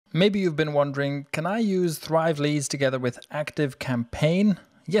Maybe you've been wondering, can I use Thrive Leads together with ActiveCampaign?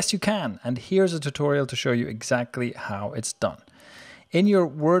 Yes, you can. And here's a tutorial to show you exactly how it's done. In your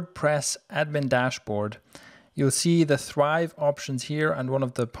WordPress admin dashboard, you'll see the Thrive options here. And one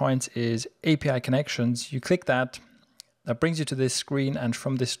of the points is API connections. You click that. That brings you to this screen. And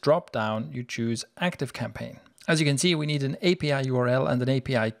from this drop down, you choose ActiveCampaign. As you can see, we need an API URL and an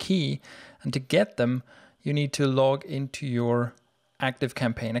API key. And to get them, you need to log into your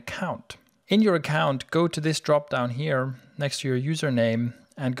ActiveCampaign account. In your account, go to this drop down here next to your username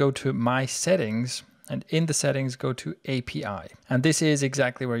and go to My Settings. And in the settings, go to API. And this is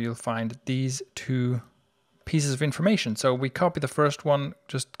exactly where you'll find these two pieces of information. So we copy the first one,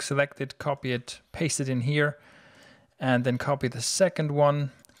 just select it, copy it, paste it in here, and then copy the second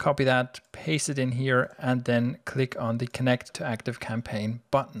one, copy that, paste it in here, and then click on the Connect to ActiveCampaign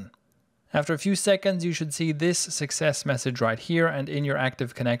button. After a few seconds, you should see this success message right here, and in your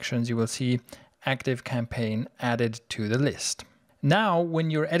active connections, you will see ActiveCampaign added to the list. Now, when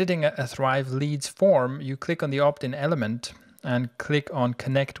you're editing a Thrive Leads form, you click on the opt-in element and click on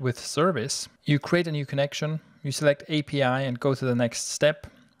Connect with Service. You create a new connection, you select API and go to the next step.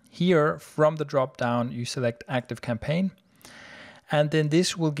 Here, from the drop-down, you select ActiveCampaign, and then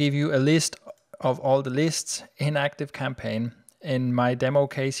this will give you a list of all the lists in ActiveCampaign. In my demo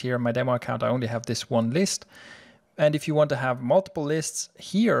case here, my demo account, I only have this one list. And if you want to have multiple lists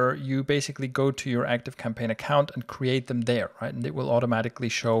here, you basically go to your ActiveCampaign account and create them there, right? And it will automatically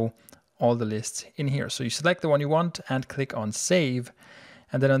show all the lists in here. So you select the one you want and click on Save.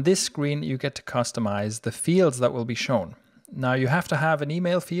 And then on this screen, you get to customize the fields that will be shown. Now you have to have an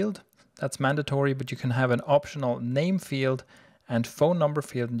email field. That's mandatory, but you can have an optional name field and phone number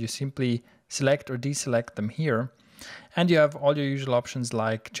field, and you simply select or deselect them here. And you have all your usual options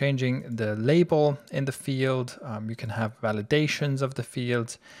like changing the label in the field. You can have validations of the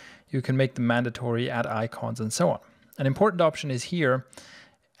fields. You can make them mandatory, add icons, and so on. An important option is here,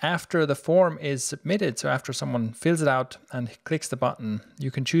 after the form is submitted, so after someone fills it out and clicks the button, you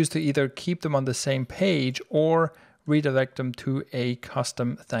can choose to either keep them on the same page or redirect them to a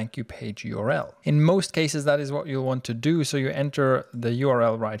custom thank you page URL. In most cases, that is what you'll want to do. So you enter the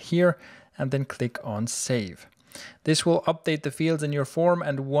URL right here and then click on Save. This will update the fields in your form,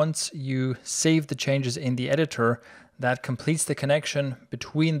 and once you save the changes in the editor, that completes the connection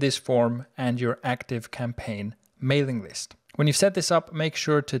between this form and your ActiveCampaign mailing list. When you've set this up, make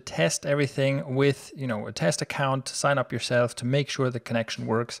sure to test everything with a test account, sign up yourself to make sure the connection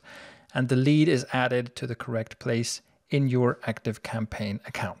works, and the lead is added to the correct place in your ActiveCampaign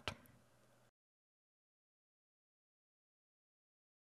account.